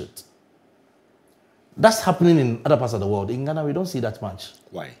 push it. That's happening in other parts of the world. In Ghana, we don't see that much.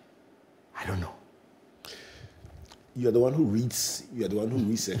 Why? I don't know. You're the one who reads, you're the one who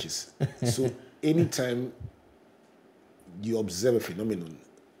researches. So anytime you observe a phenomenon,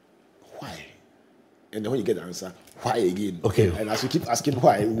 why? And then when you get the answer, why again? Okay. And as you keep asking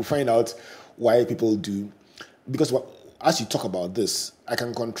why, we'll find out why people do. Because as you talk about this, I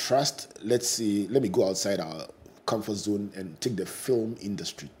can contrast, let me go outside our comfort zone and take the film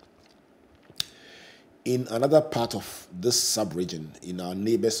industry. In another part of this sub-region, in our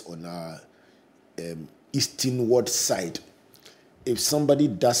neighbors on our easternward side, if somebody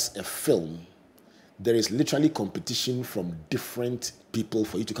does a film, there is literally competition from different people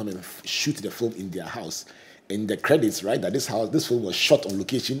for you to come and shoot the film in their house. And the credits, right, that this film was shot on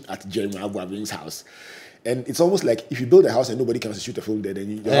location at Jeremiah Abuabing's house. And it's almost like if you build a house and nobody comes to shoot a film there,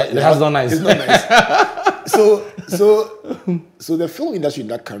 then the house is not nice. It's not nice. So the film industry in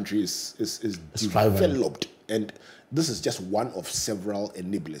that country is developed, and this is just one of several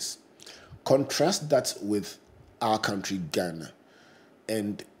enablers. Contrast that with our country, Ghana,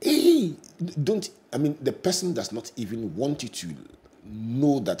 and the person does not even want you to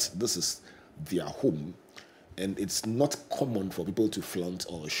know that this is their home, and it's not common for people to flaunt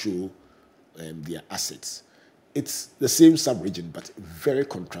or show their assets. It's the same sub-region, but very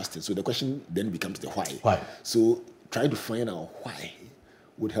contrasted. So the question then becomes the why. Why? So trying to find out why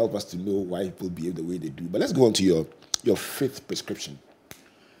would help us to know why people behave the way they do. But let's go on to your fifth prescription.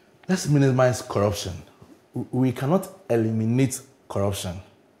 Let's minimize corruption. We cannot eliminate corruption,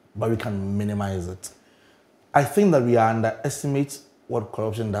 but we can minimize it. I think that we underestimate what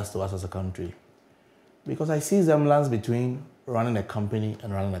corruption does to us as a country, because I see semblance between running a company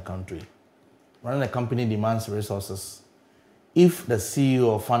and running a country. Running a company demands resources. If the CEO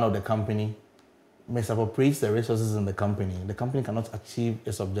or founder of the company misappropriates the resources in the company cannot achieve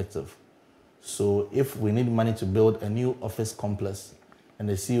its objective. So if we need money to build a new office complex and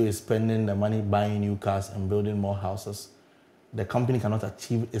the CEO is spending the money buying new cars and building more houses, the company cannot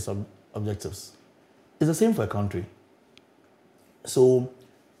achieve its objectives. It's the same for a country. So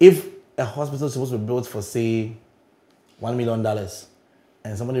if a hospital is supposed to be built for, say, $1 million,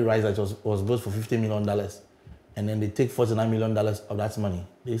 and somebody writes that it was built for $50 million, and then they take $49 million of that money,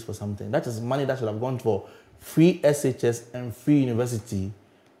 they use for something. That is money that should have gone for free SHS and free university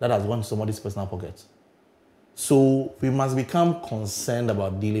that has gone to somebody's personal pocket. So we must become concerned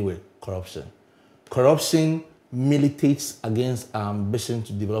about dealing with corruption. Corruption militates against our ambition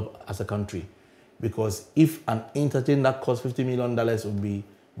to develop as a country, because if an interchange that costs $50 million would be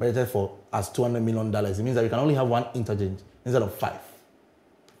budgeted for as $200 million, it means that we can only have one interchange instead of 5.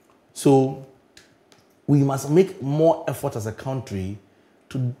 So we must make more effort as a country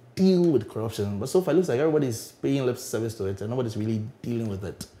to deal with corruption. But so far, it looks like everybody's paying lip service to it and nobody's really dealing with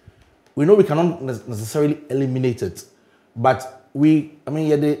it. We know we cannot necessarily eliminate it, but we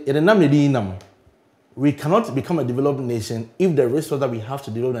cannot become a developed nation if the resource that we have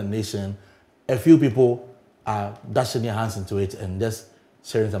to develop a nation, a few people are dashing their hands into it and just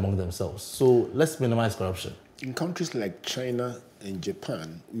sharing it among themselves. So let's minimize corruption. In countries like China and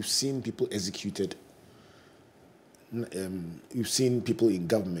Japan, we've seen people executed. We've seen people in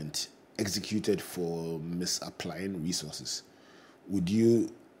government executed for misapplying resources. Would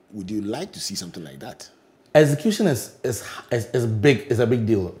you like to see something like that? Execution is big. It's a big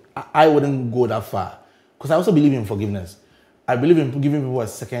deal. I wouldn't go that far, because I also believe in forgiveness. I believe in giving people a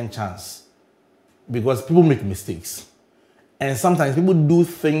second chance, because people make mistakes, and sometimes people do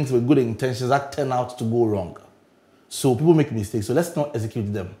things with good intentions that turn out to go wrong. So people make mistakes. So let's not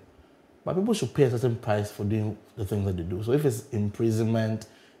execute them, but people should pay a certain price for doing the things that they do. So if it's imprisonment,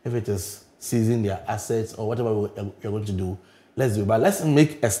 if it is seizing their assets or whatever we're going to do, let's do it. But let's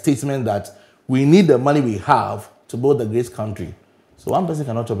make a statement that we need the money we have to build a great country. So one person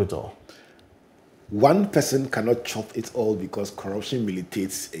cannot chop it all. One person cannot chop it all because corruption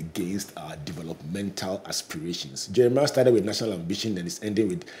militates against our developmental aspirations. Jeremiah started with national ambition and is ending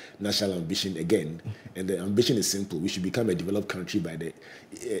with national ambition again. And the ambition is simple. We should become a developed country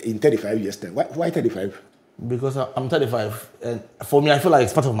in 35 years' time. Why 35? Because I'm 35. And for me, I feel like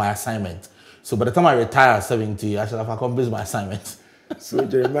it's part of my assignment. So by the time I retire at 70, I should have accomplished my assignment. So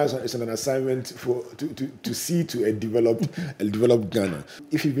Jeremiah is an assignment to see to a developed Ghana.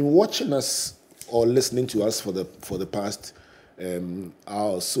 If you've been watching us or listening to us for the past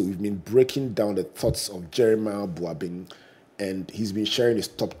hour or so, we've been breaking down the thoughts of Jeremiah Boabin, and he's been sharing his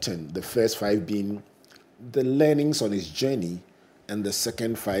top 10. The first 5 being the learnings on his journey, and the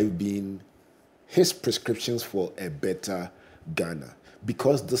second 5 being his prescriptions for a better Ghana.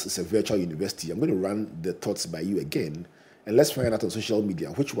 Because this is a virtual university, I'm going to run the thoughts by you again, and let's find out on social media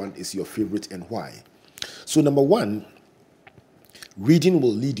which one is your favorite and why. So number 1, reading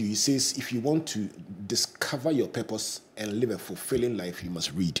will lead you. He says if you want to discover your purpose and live a fulfilling life, you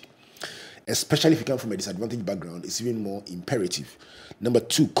must read. Especially if you come from a disadvantaged background, it's even more imperative. Number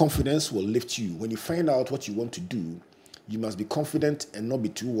 2, confidence will lift you. When you find out what you want to do, you must be confident and not be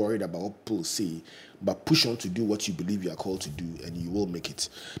too worried about what people say, but push on to do what you believe you are called to do, and you will make it.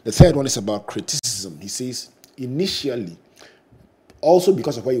 The third one is about criticism. He says initially, also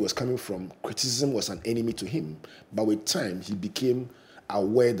because of where he was coming from, criticism was an enemy to him. But with time, he became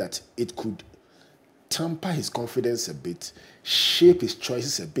aware that it could tamper his confidence a bit, shape his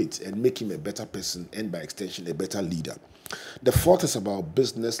choices a bit, and make him a better person, and by extension, a better leader. The fourth is about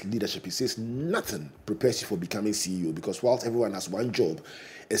business leadership. He says nothing prepares you for becoming CEO, because whilst everyone has one job,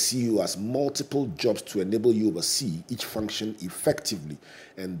 a CEO has multiple jobs to enable you oversee each function effectively,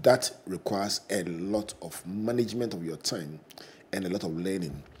 and that requires a lot of management of your time and a lot of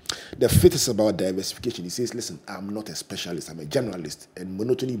learning. The fifth is about diversification. He says, listen, I'm not a specialist, I'm a generalist, and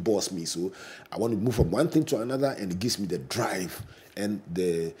monotony bores me, so I want to move from one thing to another, and it gives me the drive and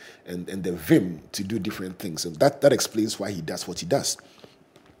the vim to do different things. So that explains why he does what he does.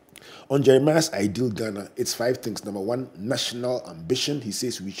 On Jeremiah's ideal Ghana, it's 5 things. Number 1, national ambition. He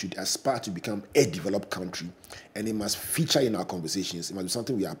says we should aspire to become a developed country, and it must feature in our conversations. It must be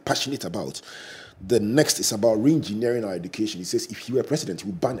something we are passionate about. The next is about re-engineering our education. He says if he were president, he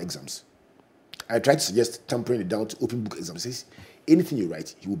would ban exams. I tried to suggest tampering it down to open book exams. He says anything you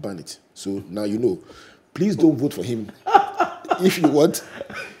write, he will ban it. So now you know. Please don't vote for him. If you want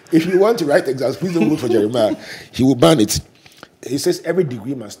to write exams, please don't vote for Jeremiah. He will ban it. He says every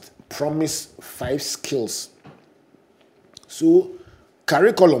degree must promise 5 skills. So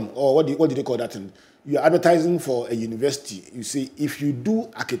curriculum, or what did they call that thing? You're advertising for a university. You say if you do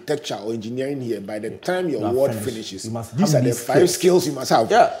architecture or engineering here, by the time your award finishes, these are the 5 skills you must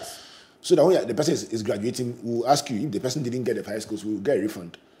have. Yeah. So that when the person is graduating, we'll ask you if the person didn't get the 5 skills, we'll get a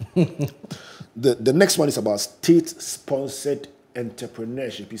refund. The next one is about state-sponsored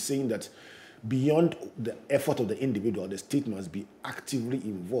entrepreneurship. He's saying that beyond the effort of the individual, the state must be actively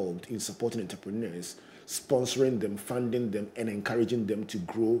involved in supporting entrepreneurs, sponsoring them, funding them, and encouraging them to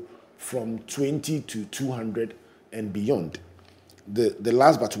grow from 20 to 200 and beyond. The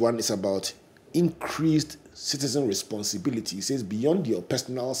last but one is about increased citizen responsibility. He says beyond your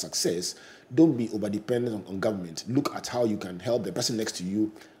personal success, don't be over-dependent on government. Look at how you can help the person next to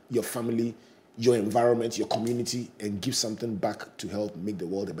you, your family, your environment, your community, and give something back to help make the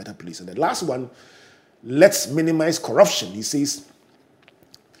world a better place. And the last one, let's minimize corruption. He says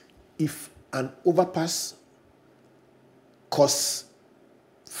if an overpass costs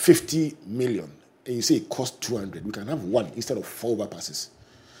 50 million and you say it costs 200, we can have 1 instead of 4 overpasses.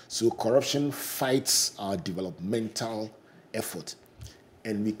 So corruption fights our developmental effort,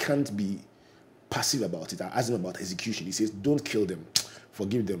 and we can't be passive about it. I asked him about execution. He says, don't kill them,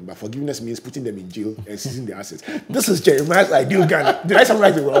 forgive them. But forgiveness means putting them in jail and seizing their assets. This is Jeremiah's ideal Ghana. Did I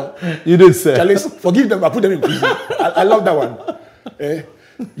summarize it wrong? You did, sir. Charles, forgive them, but put them in prison. I love that one.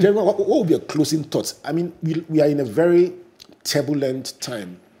 Jeremiah, what would be your closing thoughts? I mean, we are in a very turbulent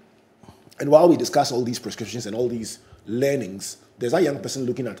time. And while we discuss all these prescriptions and all these learnings, there's a young person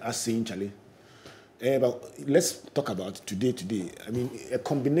looking at us saying, Charlie, but let's talk about today. I mean, a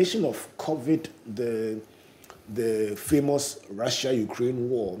combination of COVID, the famous Russia-Ukraine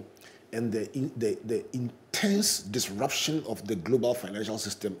war, and the intense disruption of the global financial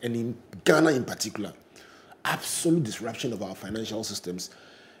system, and in Ghana in particular, absolute disruption of our financial systems,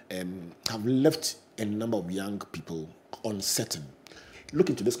 have left a number of young people uncertain. Look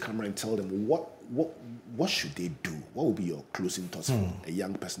into this camera and tell them what should they do? What would be your closing thoughts for a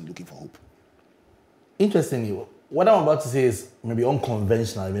young person looking for hope? Interestingly, what I'm about to say is maybe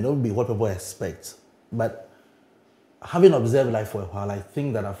unconventional. It may not be what people expect. But having observed life for a while, I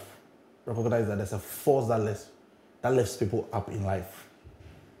think that I've recognized that there's a force that lifts people up in life.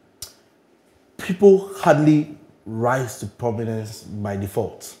 People hardly rise to prominence by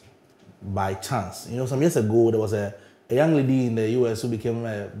default, by chance. You know, some years ago, there was a young lady in the US who became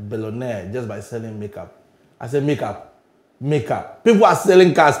a billionaire just by selling makeup. I said makeup. People are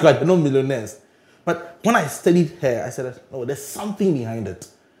selling cars, they're not millionaires. But when I studied her, I said, no, there's something behind it.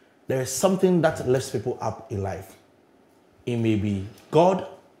 There is something that lifts people up in life. It may be God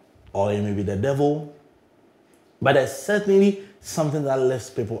or it may be the devil, but there's certainly something that lifts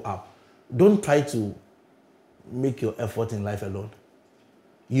people up. Don't try to make your effort in life alone.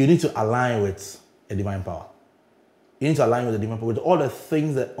 You need to align with a divine power. You need to align with the divine power, with all the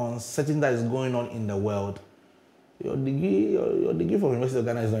things, that uncertainty that is going on in the world. Your degree from University of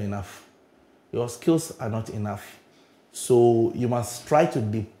Ghana is not enough. Your skills are not enough. So you must try to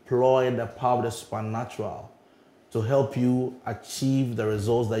deploy the power of the supernatural to help you achieve the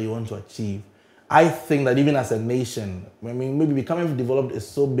results that you want to achieve. I think that even as a nation, maybe becoming developed is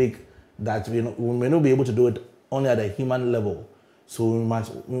so big that we may not be able to do it only at a human level. So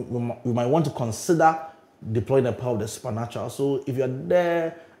we might want to consider deploying the power of the supernatural. So if you're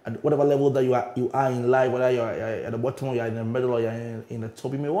there at whatever level that you are in life, whether you're at the bottom or you're in the middle or you're in the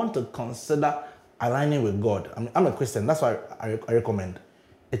top, you may want to consider aligning with God. I'm a Christian, that's why I recommend.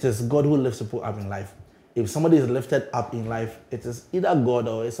 It is God who lifts people up in life. If somebody is lifted up in life, it is either God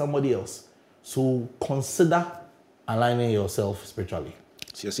or it's somebody else. So consider aligning yourself spiritually.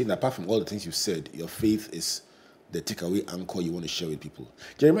 So you're saying that apart from all the things you've said, your faith is the takeaway anchor you want to share with people.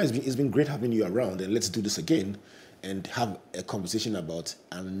 Jeremiah, it's been great having you around, and let's do this again and have a conversation about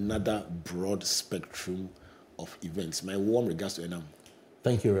another broad spectrum of events. My warm regards to Enam.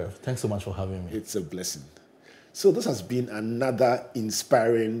 Thank you, Rev. Thanks so much for having me. It's a blessing. So this has been another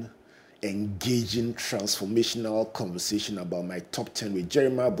inspiring, engaging, transformational conversation about my top 10 with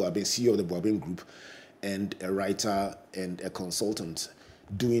Jeremiah Boabin, CEO of the Boabin Group, and a writer and a consultant,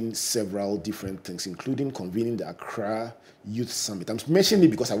 doing several different things, including convening the Accra Youth Summit. I'm mentioning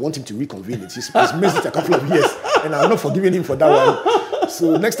it because I want him to reconvene it. He's missed it a couple of years, and I'm not forgiving him for that one.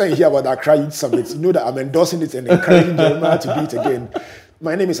 So next time you hear about the Accra Youth Summit, you know that I'm endorsing it and encouraging Jeremiah to do it again.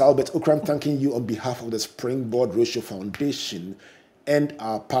 My name is Albert Okran, thanking you on behalf of the Springboard Roadshow Foundation and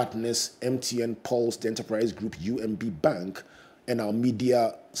our partners, MTN, Pulse, the Enterprise Group, UMB Bank, and our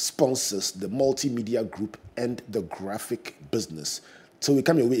media sponsors, the Multimedia Group and the Graphic Business. So we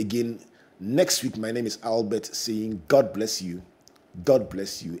come your way again next week. My name is Albert, saying God bless you,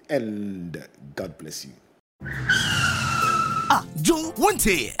 and God bless you. Joe,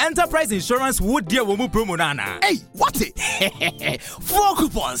 Wonte, Enterprise Insurance would dear woman promo nana. Hey, what it? 4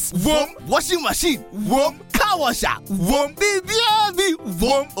 coupons. Wom, washing machine. Wom, car washer. Wom, baby,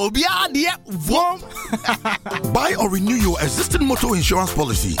 wom, obiadia. Wom. Buy or renew your existing motor insurance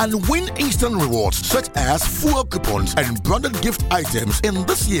policy and win instant rewards such as fuel coupons and branded gift items in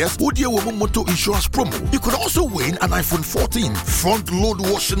this year's Udia Woman Motor Insurance promo. You could also win an iPhone 14, front load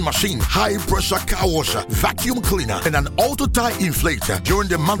washing machine, high pressure car washer, vacuum cleaner, and an auto tire inflator during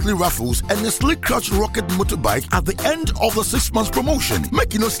the monthly raffles, and a slick clutch rocket motorbike at the end of the 6 months promotion.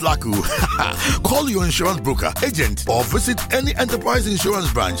 Make no slacku. Call your insurance broker, agent, or visit any Enterprise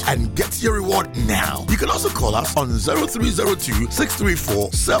Insurance branch and get your reward now. You can also call us on 0302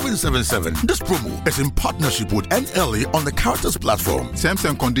 634 777. This promo is in partnership with NLA on the Characters platform. Terms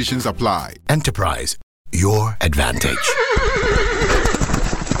and conditions apply. Enterprise, your advantage.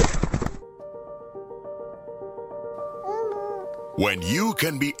 When you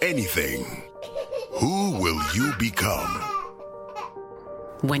can be anything, who will you become?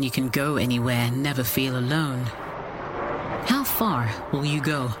 When you can go anywhere, never feel alone. How far will you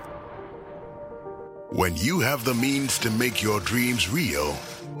go? When you have the means to make your dreams real,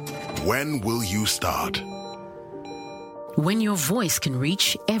 when will you start? When your voice can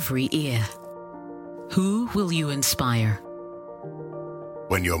reach every ear, who will you inspire?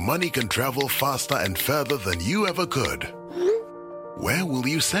 When your money can travel faster and further than you ever could, where will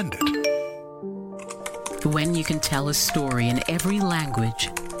you send it? When you can tell a story in every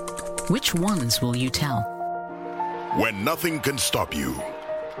language, which ones will you tell? When nothing can stop you,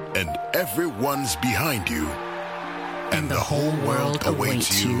 and everyone's behind you, and the whole world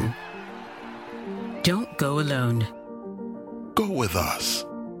awaits you. Don't go alone. Go with us.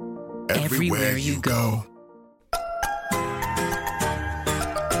 Everywhere you go.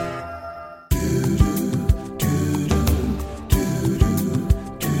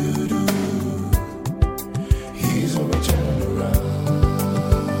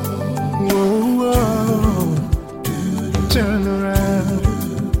 Turn around.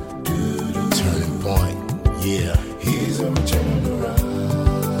 Turning point. Yeah. He's a turn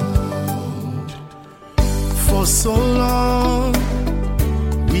around. For so long,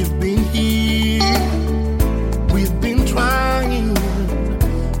 we've been here. We've been trying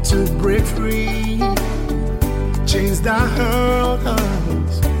to break free. Chains that hurt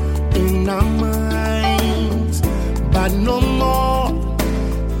us in our minds. But no more.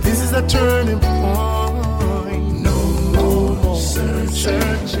 This is the turning point. No more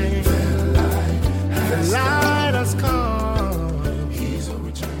searching. The light has come.